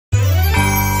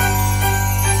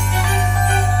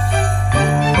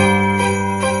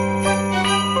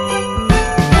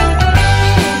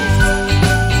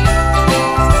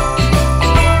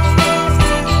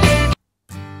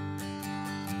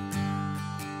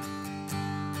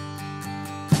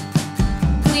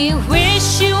We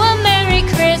wish you a Merry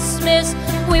Christmas.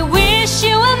 We wish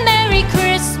you a Merry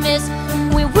Christmas.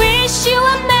 We wish you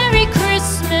a Merry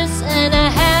Christmas and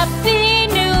a Happy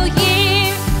New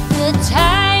Year. The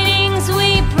tidings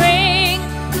we bring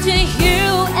to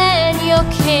you and your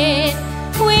kin.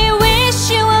 We wish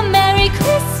you a Merry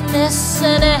Christmas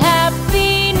and a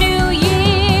Happy New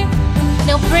Year.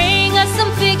 Now bring us some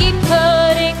figgy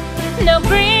pudding. Now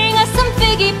bring us some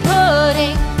figgy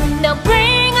pudding. Now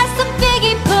bring us some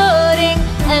figgy pudding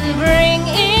and bring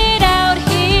it out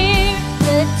here.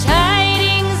 The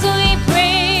tidings we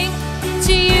bring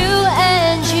to you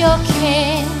and your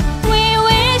kin. We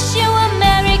wish you a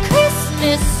Merry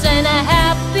Christmas and a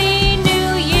Happy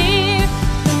New Year.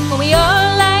 For we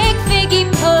all like figgy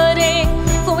pudding.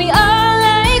 For we all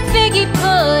like figgy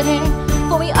pudding.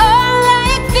 For we all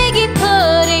like figgy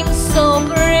pudding. So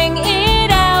bring it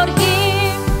out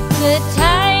here. The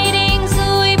tidings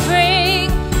we bring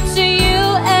to you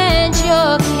and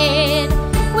your kin.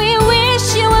 We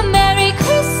wish you a Merry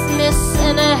Christmas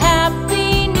and a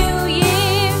Happy New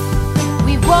Year.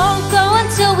 We won't go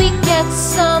until we get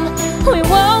some. We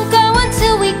won't go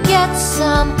until we get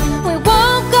some. We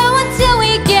won't go until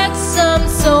we get some.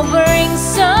 So bring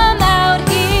some out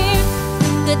here.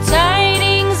 The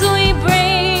tidings we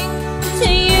bring to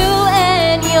you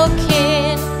and your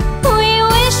kin. We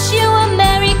wish you a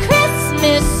Merry Christmas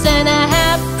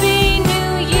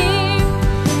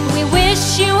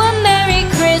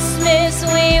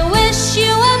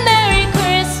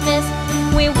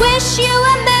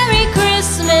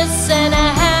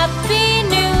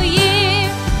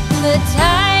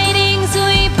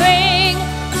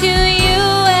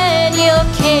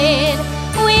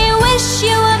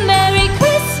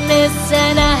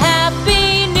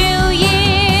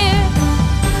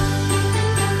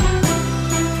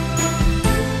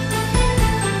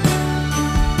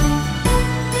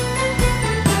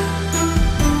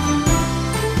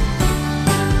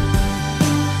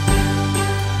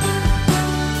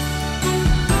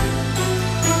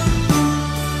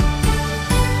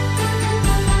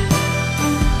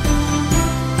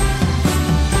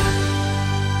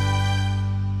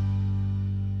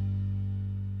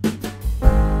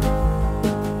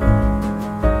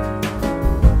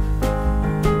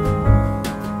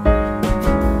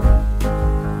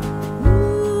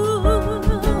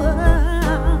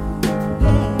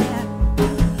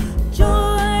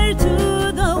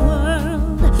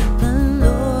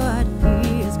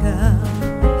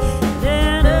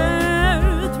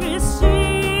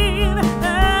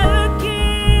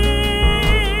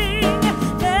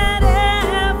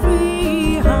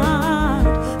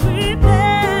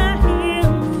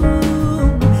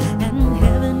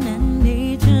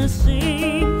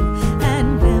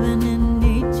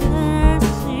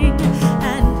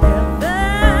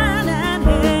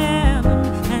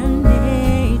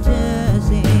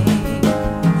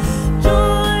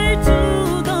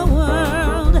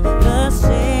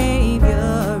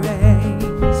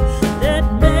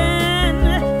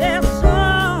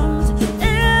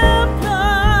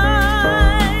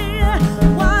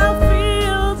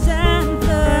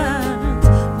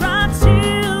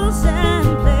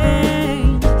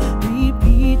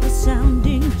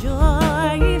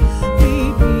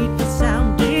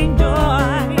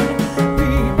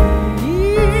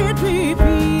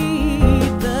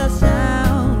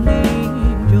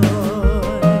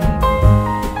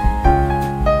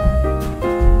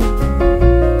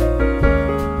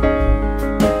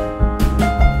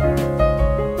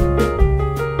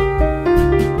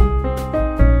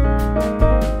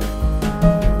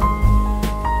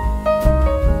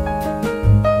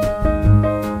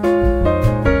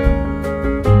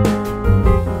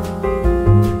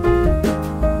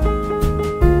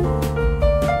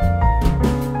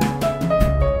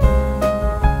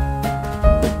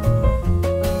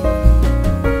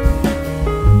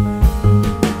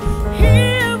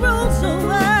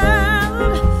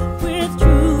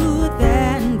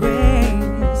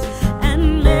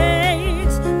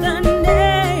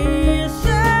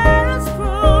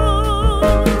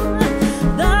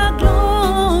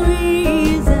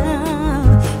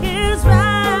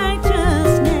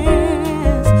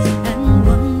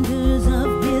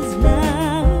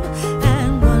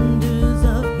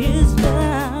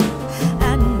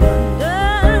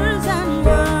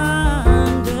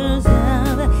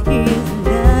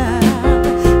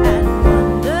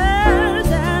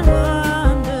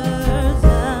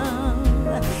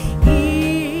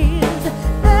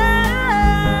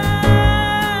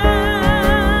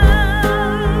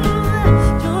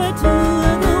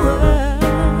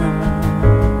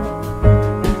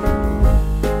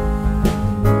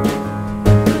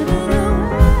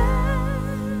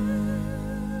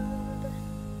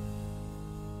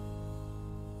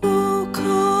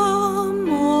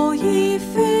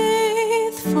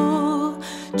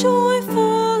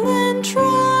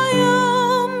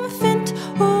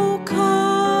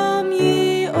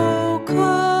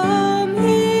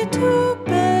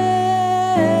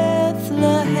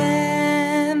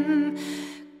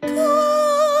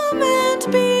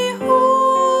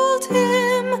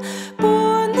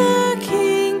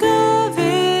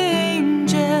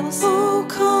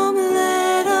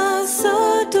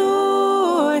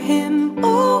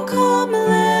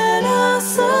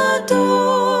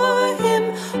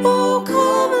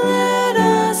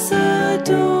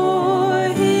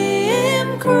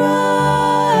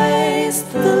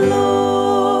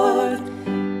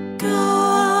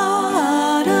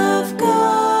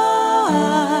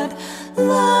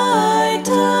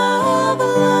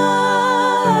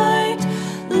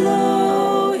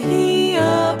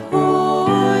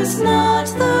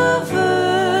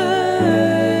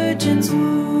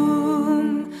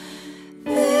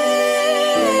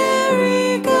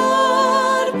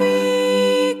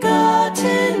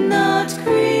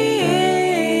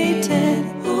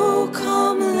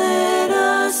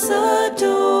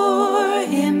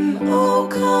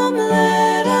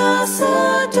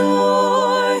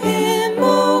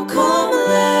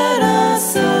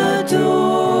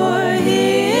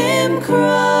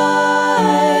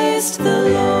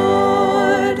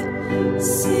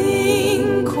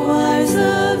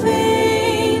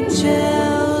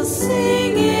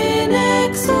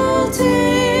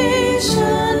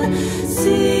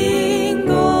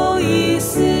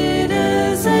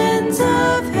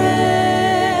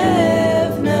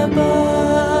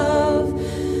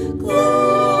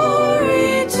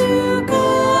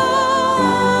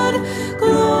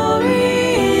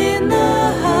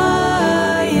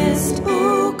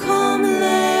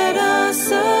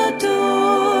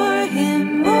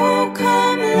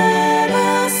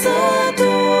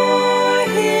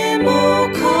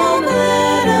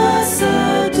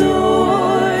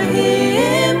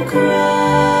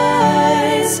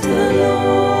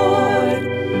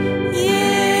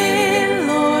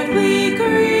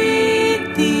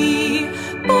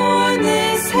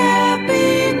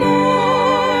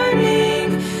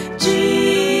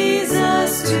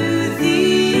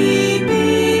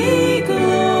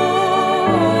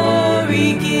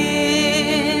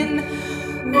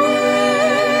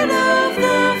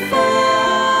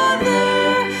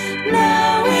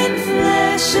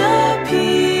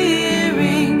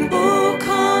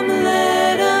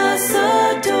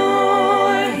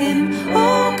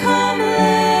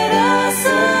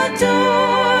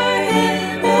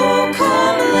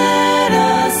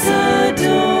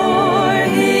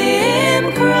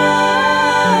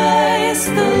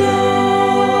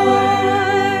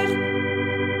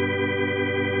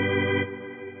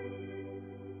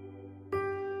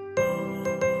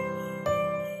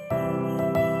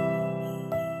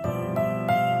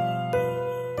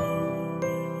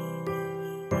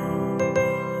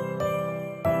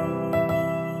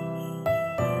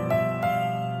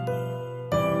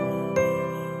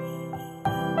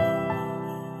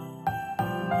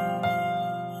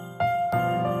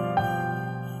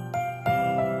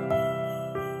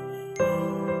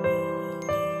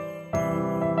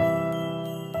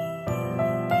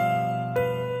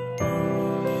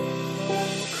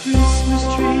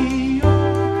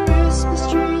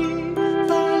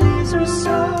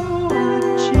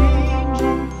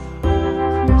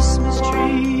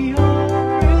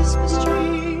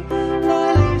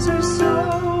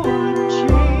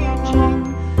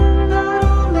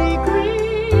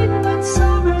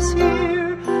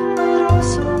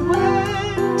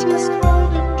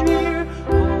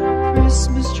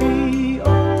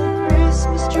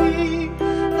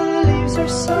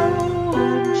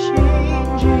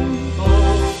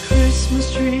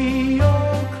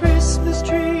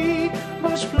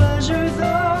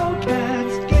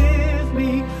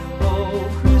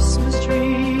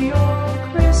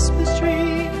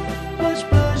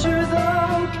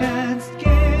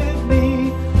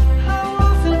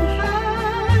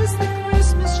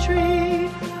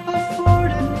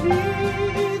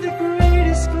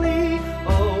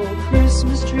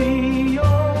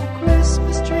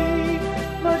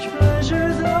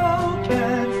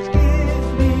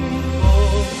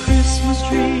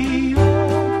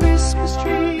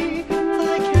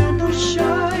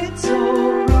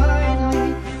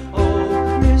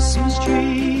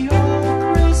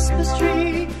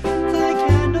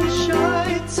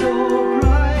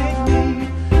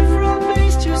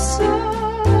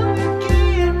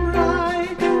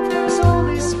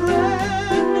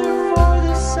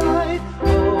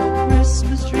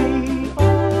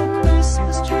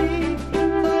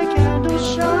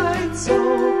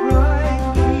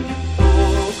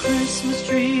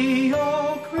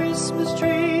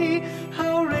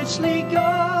richly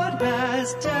God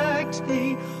has decked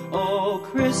thee. O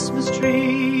Christmas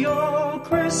tree, O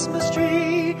Christmas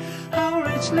tree, how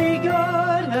richly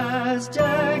God has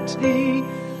decked thee.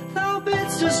 Thou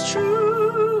bidst us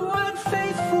true and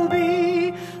faithful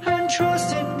be, and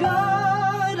trust in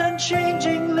God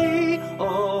unchangingly.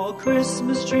 O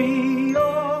Christmas tree,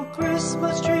 O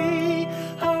Christmas tree,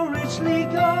 how richly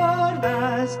God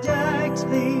has decked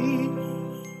thee.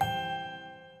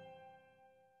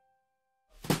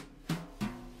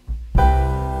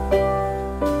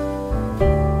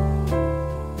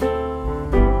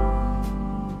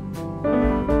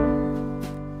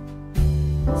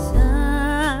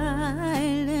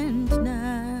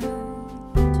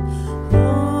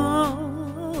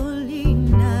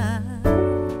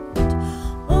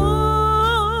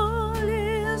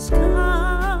 Come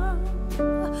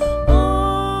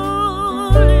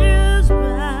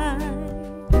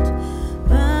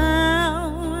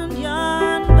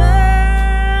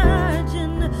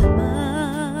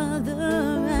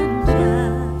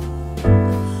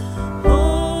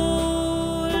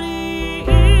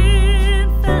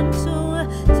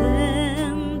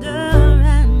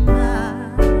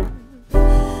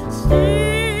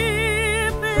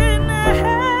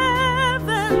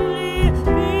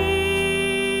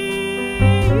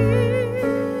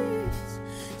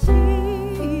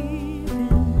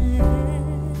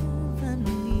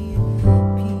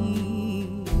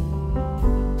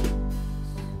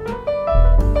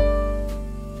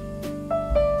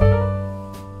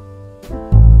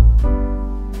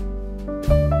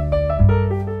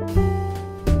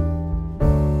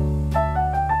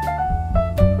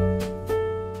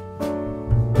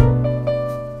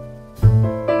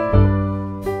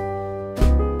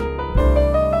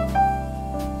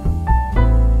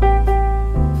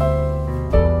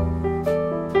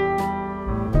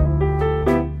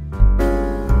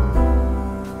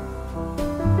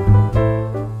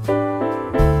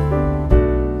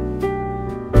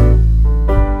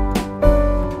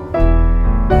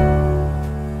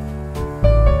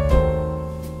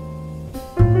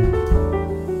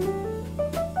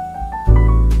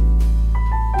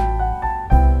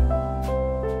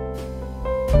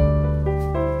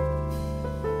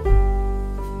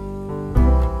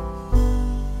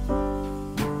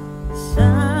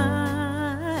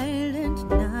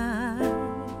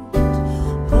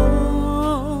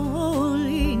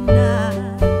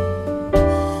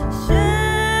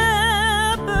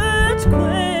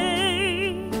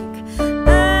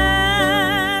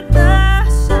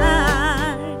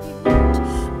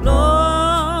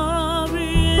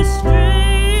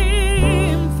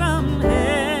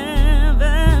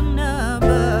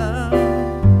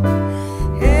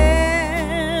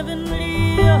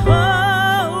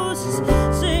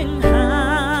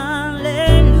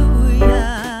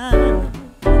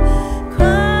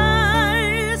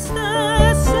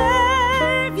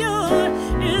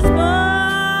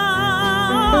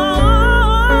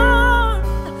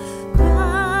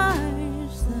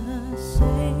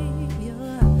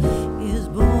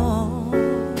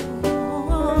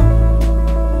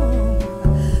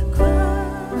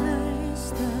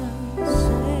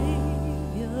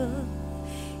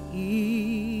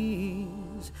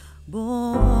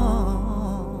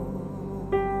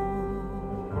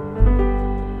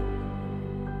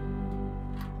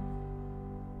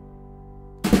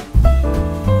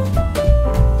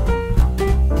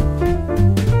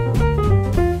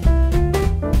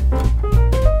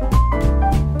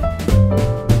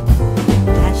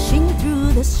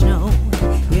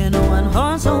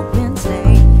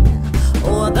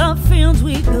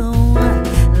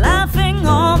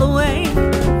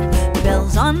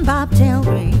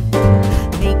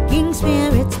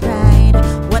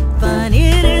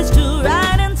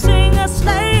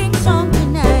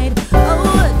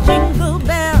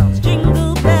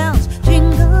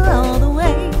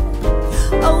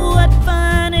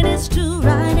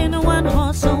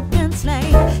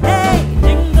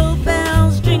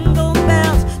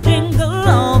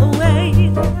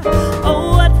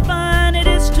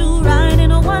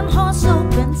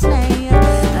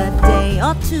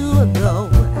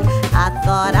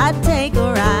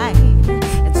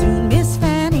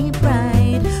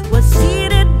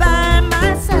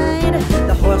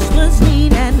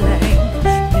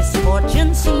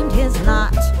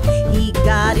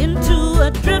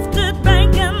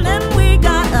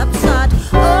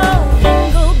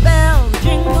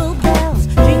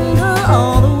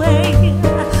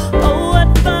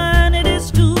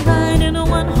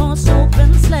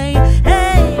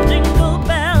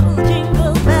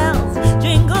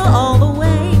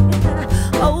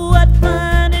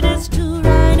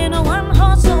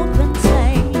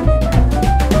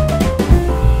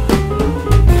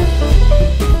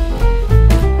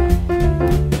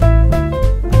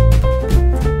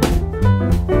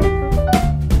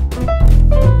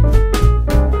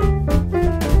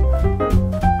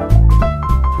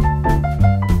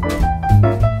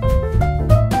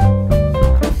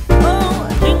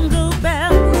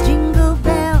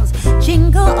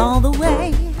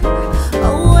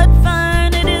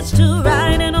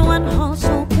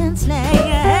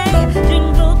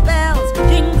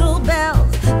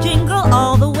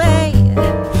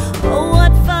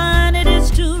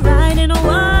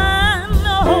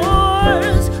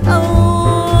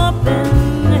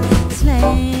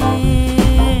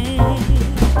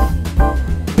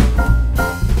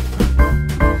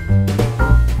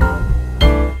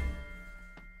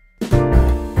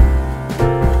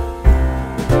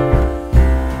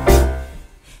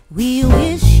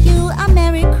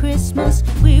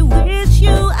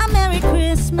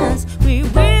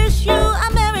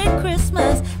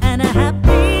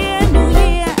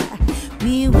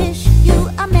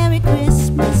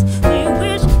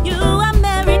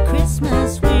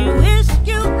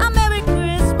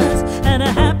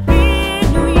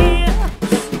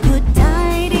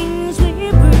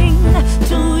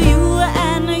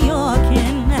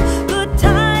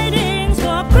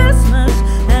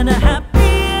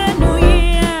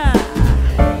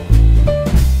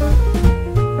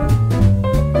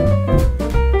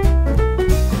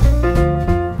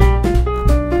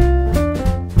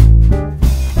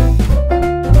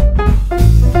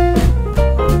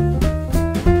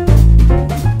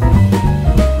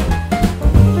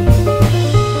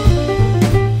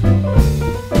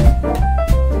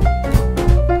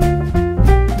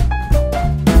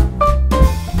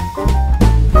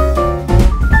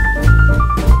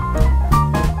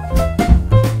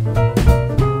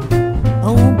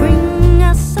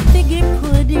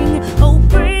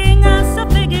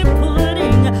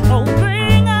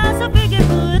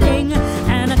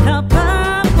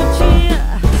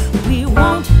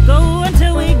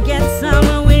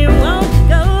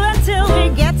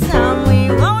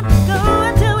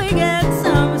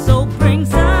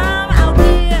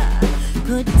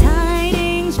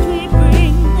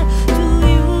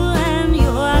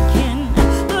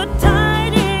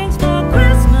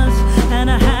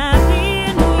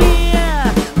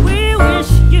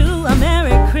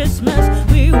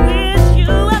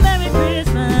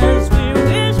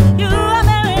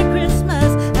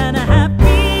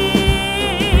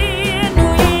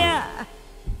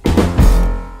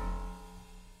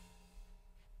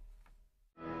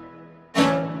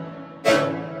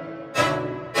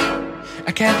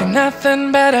I can't think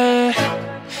nothing better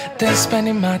than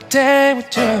spending my day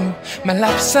with you. My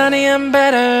life is sunny and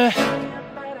better,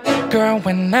 girl,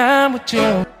 when I'm with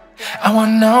you. I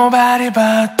want nobody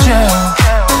but you.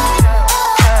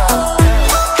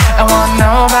 I want nobody